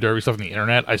Pinewood Derby stuff on the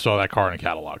internet, I saw that car in a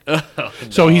catalog.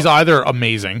 So he's either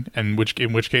amazing, and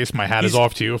in which case my hat is He's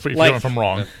off to you if I'm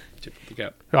wrong. Tip of the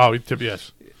cap. Oh,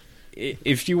 yes.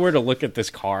 If you were to look at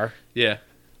this car, Yeah.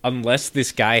 unless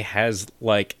this guy has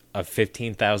a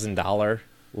 $15,000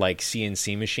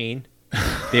 CNC machine,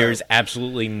 there's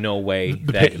absolutely no way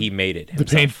that he made it The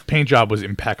himself. paint job was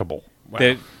impeccable.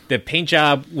 The paint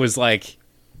job was like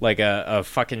a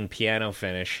fucking piano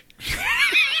finish.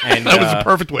 And That was a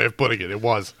perfect way of putting it. It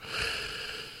was.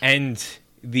 and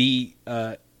the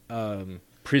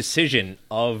precision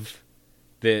of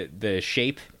the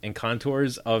shape and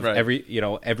contours of Right.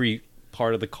 every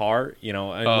part of the car.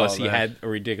 Unless he man. had a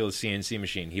ridiculous CNC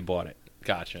machine, he bought it.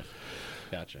 Gotcha.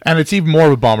 And it's even more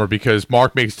of a bummer because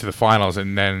Mark makes it to the finals,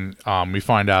 and then we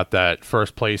find out that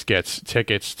first place gets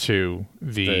tickets to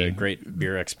The Great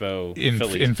Beer Expo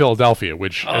in Philadelphia,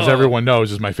 which, as everyone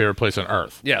knows, is my favorite place on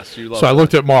earth. Yes, you love. So I that.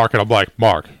 looked at Mark, and I'm like,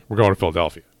 Mark, we're going to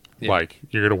Philadelphia. Yeah. Like,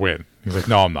 you're going to win. He's like,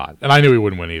 no, I'm not. And I knew he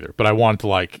wouldn't win either, but I wanted to,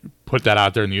 like, put that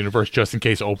out there in the universe just in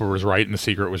case Oprah was right and the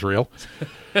secret was real.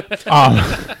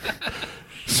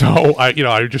 So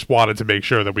I just wanted to make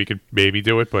sure that we could maybe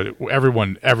do it, but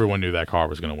everyone knew that car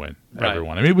was going to win. Right.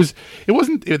 Everyone. I mean, it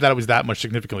wasn't that it was that much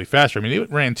significantly faster. I mean,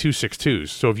 it ran 2.62s.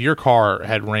 So if your car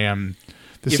had ran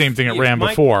the same thing it ran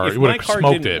before, it would have smoked my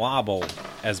car didn't it. wobble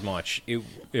as much, it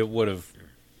would have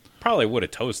probably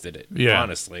toasted it. Yeah.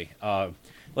 Honestly,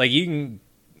 like you can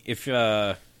if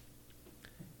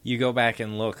you go back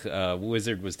and look,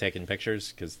 Wizard was taking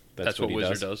pictures because that's what he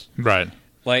Wizard does. Right.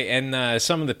 Like, and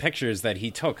some of the pictures that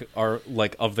he took are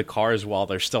like of the cars while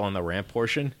they're still on the ramp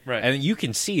portion, Right. And you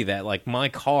can see that like my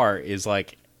car is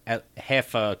like at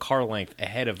half a car length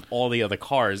ahead of all the other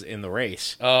cars in the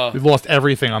race. We've lost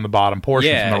everything on the bottom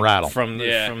portion from the rattle. from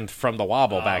the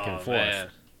wobble back and forth. Man.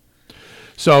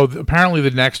 So apparently the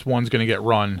next one's going to get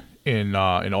run in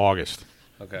August.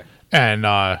 Okay. And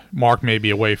Mark may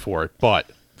be away for it, but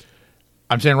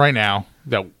I'm saying right now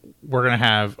that we're going to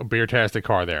have a beer-tastic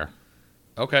car there.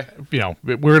 Okay.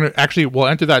 We're going to we'll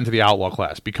enter that into the outlaw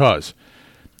class because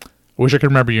I wish I could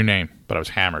remember your name, but I was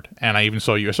hammered. And I even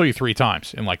saw you 3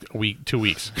 times in like a week, 2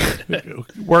 weeks.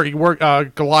 we're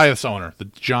Goliath's owner, the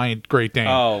giant Great Dane.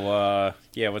 Oh,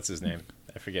 yeah, what's his name?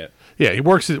 I forget. Yeah, he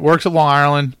works at Long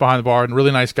Island behind the bar, and a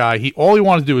really nice guy. All he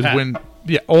wanted to do was win.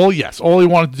 Yeah, all he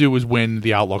wanted to do was win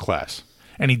the outlaw class,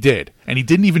 and he did. And he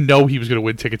didn't even know he was going to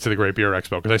win tickets to the Great Beer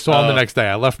Expo because I saw him the next day.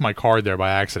 I left my card there by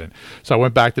accident, so I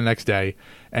went back the next day,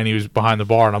 and he was behind the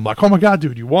bar, and I'm like, "Oh my god,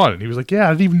 dude, you won!" And he was like, "Yeah,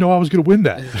 I didn't even know I was going to win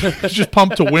that." He was just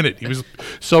pumped to win it. He was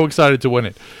so excited to win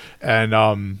it.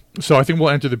 And so I think we'll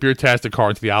enter the beer-tastic car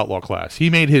into the outlaw class.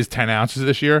 He made his 10 ounces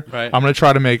this year. Right. I'm going to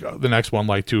try to make the next one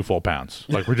like 2 full pounds.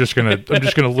 Like I'm just gonna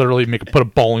literally put a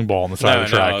bowling ball on the side of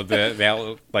the track.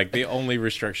 No, the only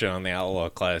restriction on the outlaw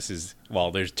class is,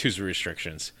 there's 2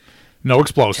 restrictions. No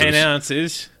explosives. 10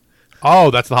 ounces, Oh,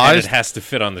 that's the and highest. it has to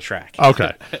fit on the track.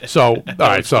 Okay, so all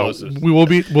right, so explosives.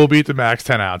 we'll beat the max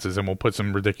 10 ounces, and we'll put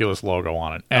some ridiculous logo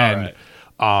on it. And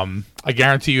I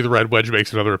guarantee you, the Red Wedge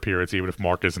makes another appearance, even if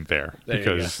Mark isn't there, There you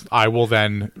because I will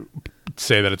then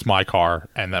say that it's my car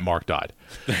and that Mark died.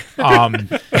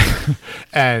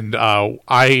 And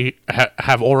I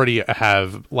have already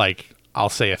have like I'll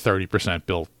say a 30%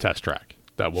 built test track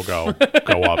that will go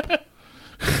up.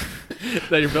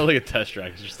 That you're building a test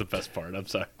track is just the best part. I'm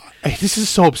sorry. Hey, this is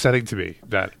so upsetting to me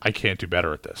that I can't do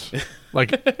better at this.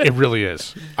 Like, it really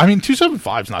is. I mean,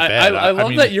 275 is not bad. I love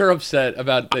mean, that you're upset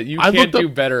about that you I can't looked up- do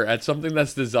better at something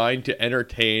that's designed to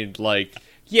entertain like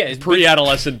Yeah,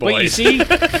 pre-adolescent boys. But you see,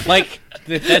 like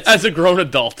that's as a grown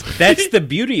adult. that's the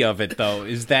beauty of it, though,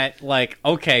 is that like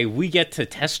okay, we get to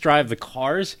test drive the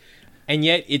cars, and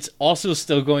yet it's also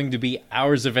still going to be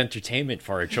hours of entertainment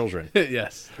for our children.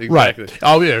 Yes, Right. exactly.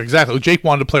 Oh, yeah, exactly. Jake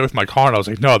wanted to play with my car, and I was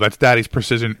like, no, that's Daddy's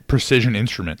precision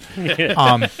instrument.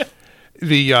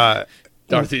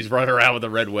 Dorothy's running around with a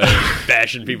red wedge,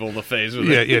 bashing people in the face with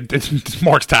Yeah, it. it's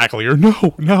Mark's tackling her.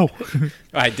 No.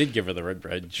 I did give her the Red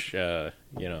Wedge, the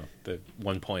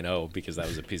 1.0 because that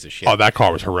was a piece of shit. Oh, that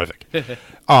car was horrific.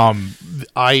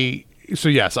 So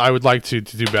yes, I would like to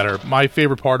do better. My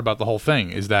favorite part about the whole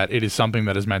thing is that it is something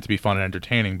that is meant to be fun and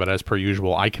entertaining, but as per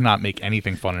usual, I cannot make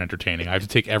anything fun and entertaining. I have to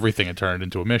take everything and turn it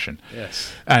into a mission.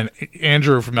 Yes. And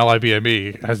Andrew from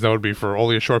LIBME has known me for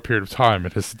only a short period of time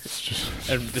and has just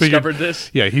And discovered this?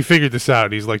 Yeah, he figured this out.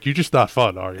 And he's like, "You're just not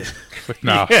fun, are you?" It's like,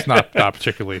 no, it's not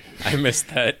particularly. I missed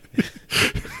that.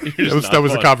 That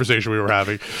was the conversation we were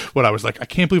having when I was like, I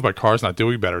can't believe my car's not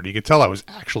doing better. And you could tell I was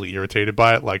actually irritated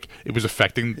by it. Like, it was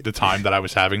affecting the time that I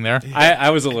was having there. I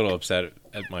was a little upset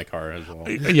at my car as well.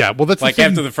 Yeah, well, that's Like the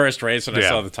thing. after the first race, when I Yeah.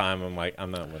 saw the time, I'm like,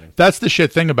 I'm not winning. That's the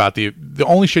shit thing about the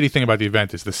only shitty thing about the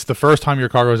event is this: the first time your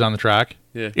car goes on the track,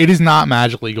 Yeah. it is not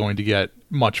magically going to get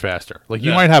much faster. Like,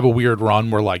 you No. might have a weird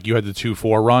run where like you had the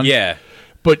 2.4 run, Yeah.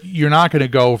 but you're not going to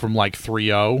go from like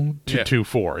 3.0 to Yeah.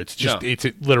 2.4. It's just No. it's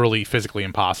literally physically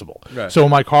impossible. Right. So when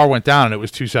my car went down and it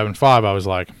was 2.75, I was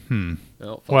like,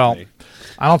 Fuck well, me.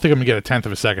 I don't think I'm going to get a tenth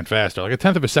of a second faster. Like, a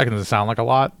tenth of a second doesn't sound like a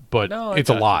lot, but No,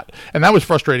 it's a lot. And that was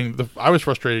frustrating. I was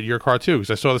frustrated at your car, too, because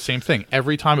I saw the same thing.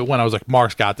 Every time it went, I was like,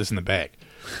 Mark's got this in the bag.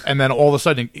 And then all of a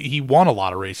sudden, he won a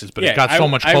lot of races, but it got so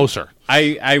much closer.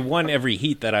 I won every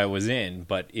heat that I was in,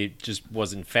 but it just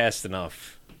wasn't fast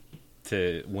enough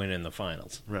to win in the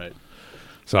finals. Right.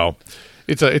 So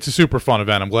it's a super fun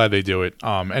event. I'm glad they do it.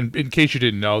 And in case you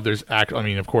didn't know,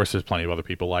 of course, there's plenty of other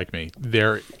people like me.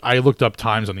 I looked up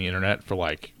times on the internet for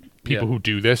like people who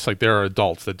do this. Like there are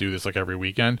adults that do this like every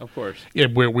weekend. Of course. Yeah,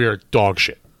 we're dog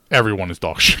shit. Everyone is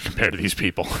dog shit compared to these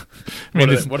people. What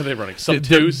are they running? Some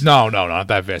twos? No, not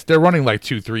that fast. They're running like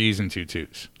 2 3s and 2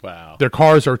 2s. Wow. Their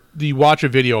cars are. You watch a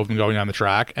video of them going down the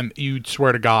track, and you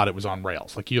swear to God it was on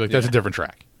rails. That's a different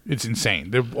track. It's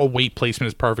insane. Their weight placement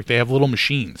is perfect. They have little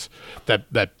machines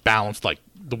that balance like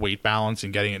the weight balance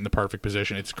and getting it in the perfect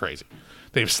position. It's crazy.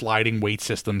 They have sliding weight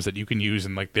systems that you can use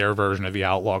in like their version of the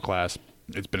Outlaw class.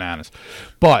 It's bananas.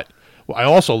 But I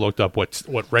also looked up what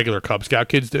regular Cub Scout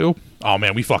kids do. Oh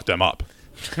man, we fucked them up.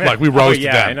 Like we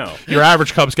roasted them. I know. Your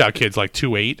average Cub Scout kid's like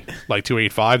 2'8", like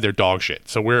 2'85". They're dog shit.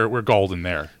 So we're golden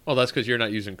there. Well, that's because you're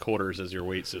not using quarters as your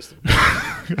weight system.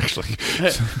 Actually,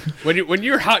 when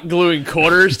you're hot gluing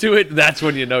quarters to it, that's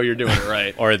when you know you're doing it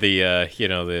right. Or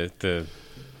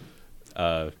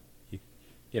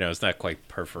it's not quite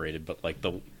perforated, but like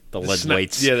the lead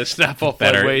weights. Yeah, the snap off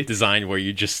that lead are weight designed where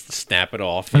you just snap it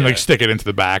off and like stick it into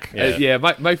the back. Yeah,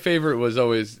 my favorite was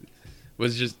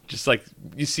just like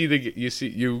you see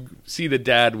the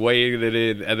dad weighing it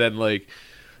in and then like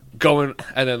going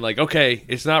and then like okay,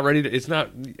 it's not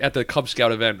at the Cub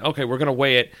Scout event. Okay, we're gonna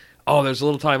weigh it. Oh, there's a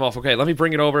little time off. Okay, let me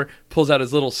bring it over. Pulls out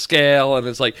his little scale, and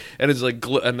and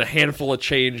the handful of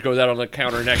change goes out on the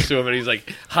counter next to him, and he's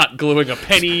like hot gluing a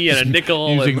penny and a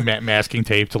nickel, using masking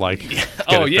tape to like.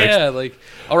 Oh yeah, like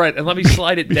all right, and let me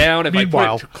slide it down. If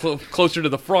Meanwhile, I put it closer to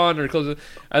the front or closer,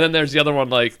 and then there's the other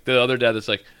one, like the other dad that's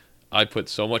like, I put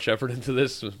so much effort into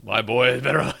this. My boy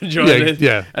better enjoy this.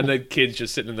 Yeah. And the kid's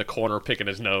just sitting in the corner picking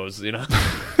his nose,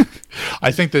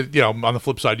 I think that, on the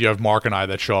flip side, you have Mark and I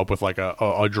that show up with like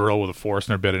a drill with a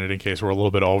Forstner bit in it in case we're a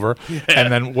little bit over. Yeah.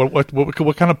 And then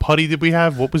what kind of putty did we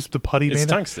have? What was the putty made of?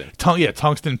 Tungsten.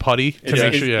 Tungsten putty.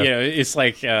 It's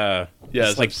like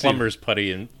it's like plumber's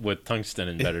putty with tungsten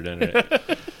embedded in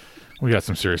it. We got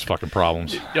some serious fucking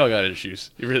problems. Y'all got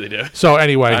issues. You really do. So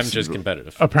anyway, I'm just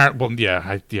competitive. Apparently,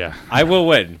 I will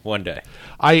win one day.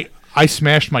 I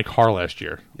smashed my car last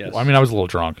year. Yes. I mean, I was a little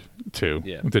drunk too.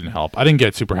 Yeah. It didn't help. I didn't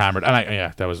get super hammered,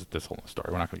 and that was this whole story.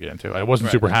 We're not going to get into. I wasn't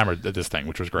super hammered at this thing,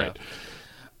 which was great. No.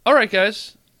 All right,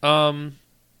 guys.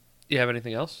 You have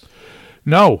anything else?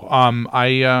 No.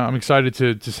 I'm excited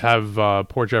to just have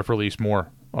Port Jeff release more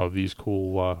of these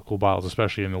cool bottles,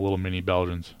 especially in the little mini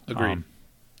Belgians. Agreed.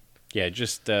 Yeah,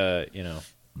 just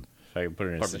if I can put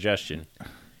in a suggestion,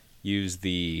 use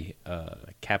the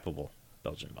cappable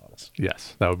Belgian bottles.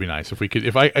 Yes, that would be nice. If we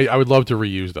could, I would love to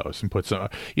reuse those and put some.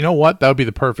 You know what? That would be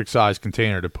the perfect size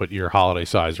container to put your holiday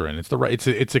sizer in.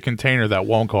 It's a container that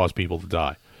won't cause people to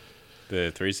die.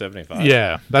 The 375.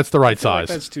 Yeah, that's the right size.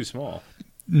 Like that's too small.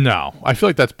 No, I feel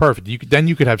like that's perfect. Then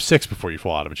you could have 6 before you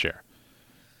fall out of a chair.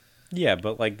 Yeah,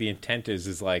 but like the intent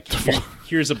is like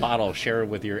here's a bottle, share it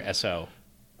with your SO.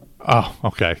 Oh,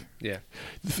 okay. Yeah.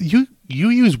 You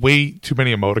use way too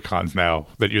many emoticons now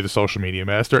that you're the social media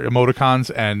master. Emoticons,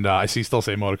 and I still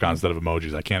say emoticons instead of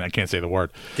emojis. I can't say the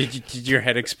word. Did your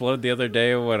head explode the other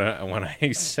day when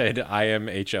I said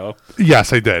IMHO?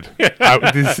 Yes, I did.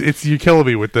 You're killing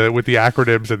me with the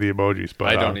acronyms and the emojis. But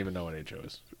I don't even know what HO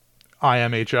is.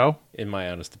 IMHO? In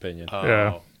my honest opinion.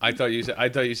 Yeah. I thought you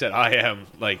said I am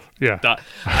like. Yeah.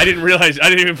 I didn't realize. I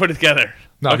didn't even put it together.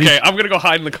 No, okay, I'm gonna go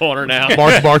hide in the corner now.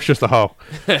 Mark's just a hoe.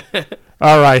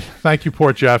 All right, thank you,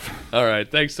 Port Jeff. All right,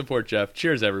 thanks to Port Jeff.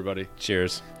 Cheers, everybody.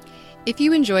 Cheers. If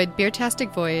you enjoyed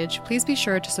Beertastic Voyage, please be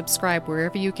sure to subscribe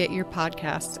wherever you get your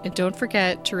podcasts, and don't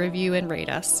forget to review and rate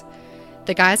us.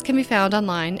 The guys can be found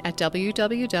online at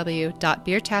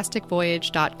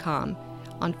www.beertasticvoyage.com,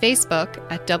 on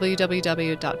Facebook at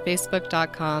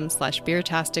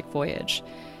www.facebook.com/beertasticvoyage,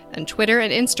 and Twitter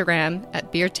and Instagram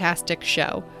at Beertastic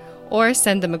Show, or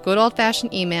send them a good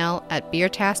old-fashioned email at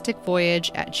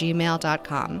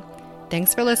beertasticvoyage@gmail.com.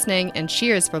 Thanks for listening, and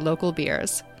cheers for local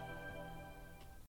beers.